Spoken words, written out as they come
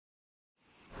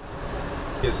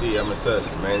PSC, I'm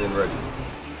assessed, man and ready.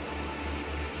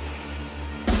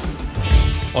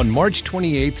 On March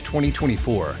 28,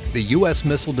 2024, the U.S.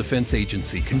 Missile Defense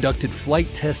Agency conducted Flight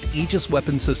Test Aegis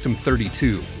Weapon System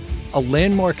 32, a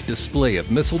landmark display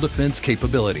of missile defense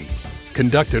capability.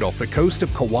 Conducted off the coast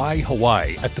of Kauai,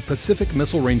 Hawaii at the Pacific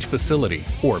Missile Range Facility,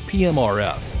 or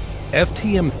PMRF,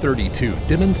 FTM-32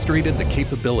 demonstrated the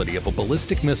capability of a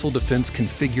ballistic missile defense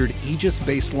configured Aegis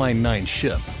Baseline 9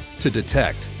 ship to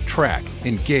detect, track,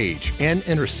 engage, and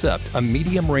intercept a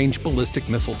medium range ballistic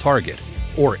missile target,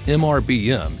 or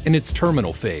MRBM, in its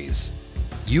terminal phase.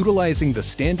 Utilizing the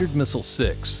Standard Missile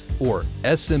 6, or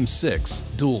SM-6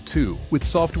 Dual 2 with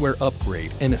software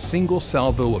upgrade and a single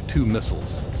salvo of 2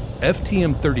 missiles,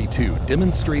 FTM-32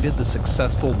 demonstrated the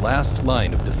successful last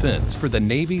line of defense for the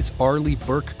Navy's Arleigh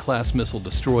Burke-class missile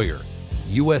destroyer,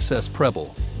 USS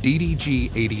Preble,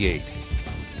 DDG-88.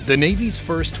 The Navy's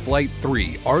first Flight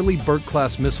 3 Arleigh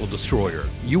Burke-class missile destroyer,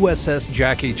 USS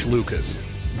Jack H. Lucas,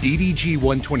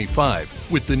 DDG-125,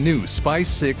 with the new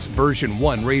SPY-6 version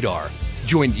 1 radar,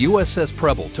 joined USS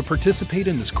Preble to participate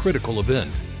in this critical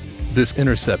event. This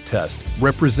intercept test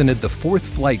represented the 4th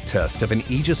flight test of an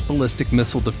Aegis ballistic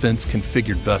missile defense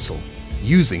configured vessel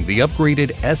using the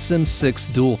upgraded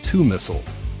SM-6 Dual 2 missile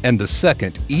and the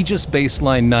 2nd Aegis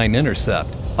Baseline 9 intercept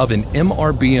of an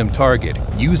MRBM target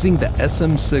using the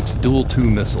SM-6 Dual 2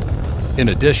 missile. In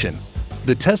addition,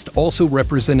 the test also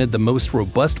represented the most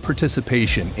robust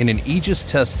participation in an Aegis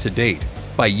test to date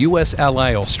by U.S.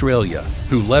 ally Australia,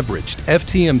 who leveraged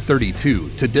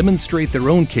FTM-32 to demonstrate their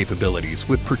own capabilities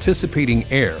with participating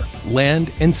air,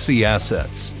 land, and sea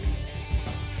assets.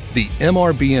 The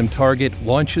MRBM target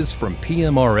launches from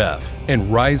PMRF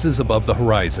and rises above the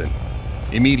horizon.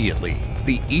 Immediately,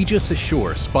 the Aegis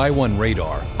Ashore Spy-1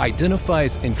 radar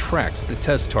identifies and tracks the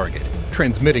test target,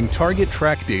 transmitting target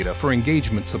track data for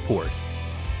engagement support.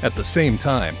 At the same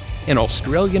time, an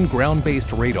Australian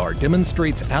ground-based radar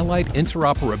demonstrates Allied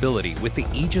interoperability with the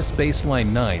Aegis Baseline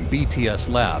 9 BTS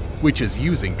lab, which is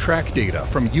using track data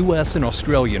from US and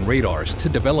Australian radars to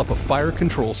develop a fire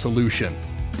control solution.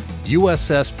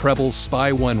 USS Preble's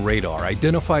Spy-1 radar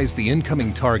identifies the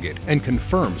incoming target and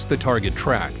confirms the target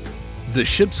track. The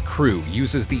ship's crew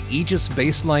uses the Aegis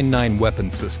Baseline 9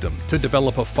 weapon system to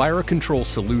develop a fire control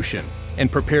solution and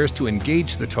prepares to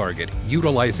engage the target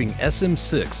utilizing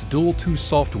SM-6 Dual 2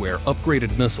 software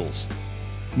upgraded missiles.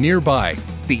 Nearby,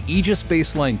 the Aegis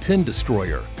Baseline 10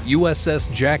 destroyer, USS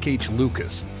Jack H.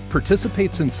 Lucas,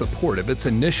 participates in support of its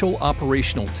initial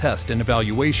operational test and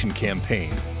evaluation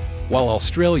campaign, while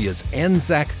Australia's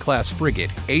Anzac-class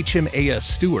frigate HMAS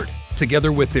Stewart,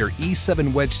 together with their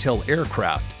E-7 Wedgetail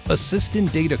aircraft, assist in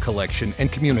data collection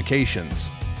and communications.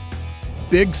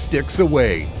 Big sticks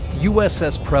away,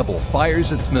 USS Preble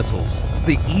fires its missiles.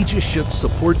 The Aegis ship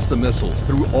supports the missiles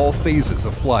through all phases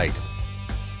of flight.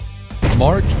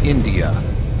 Mark India.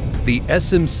 The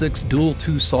SM-6 Dual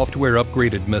 2 software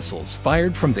upgraded missiles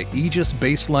fired from the Aegis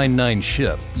Baseline 9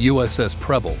 ship, USS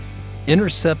Preble,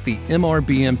 intercept the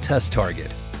MRBM test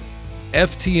target.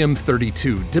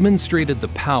 FTM-32 demonstrated the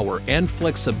power and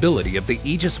flexibility of the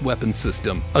Aegis weapon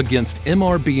system against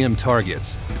MRBM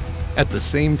targets. At the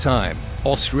same time,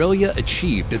 Australia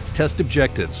achieved its test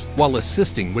objectives while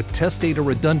assisting with test data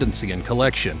redundancy and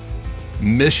collection.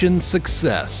 Mission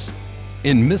success.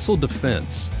 In missile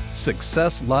defense,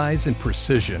 success lies in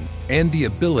precision and the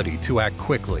ability to act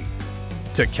quickly.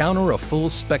 To counter a full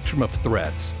spectrum of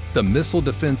threats, the Missile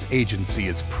Defense Agency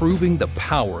is proving the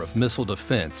power of missile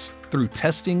defense through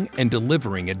testing and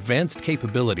delivering advanced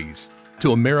capabilities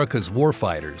to America's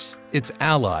warfighters, its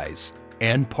allies,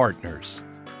 and partners.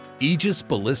 Aegis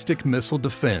Ballistic Missile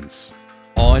Defense,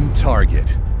 on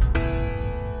target.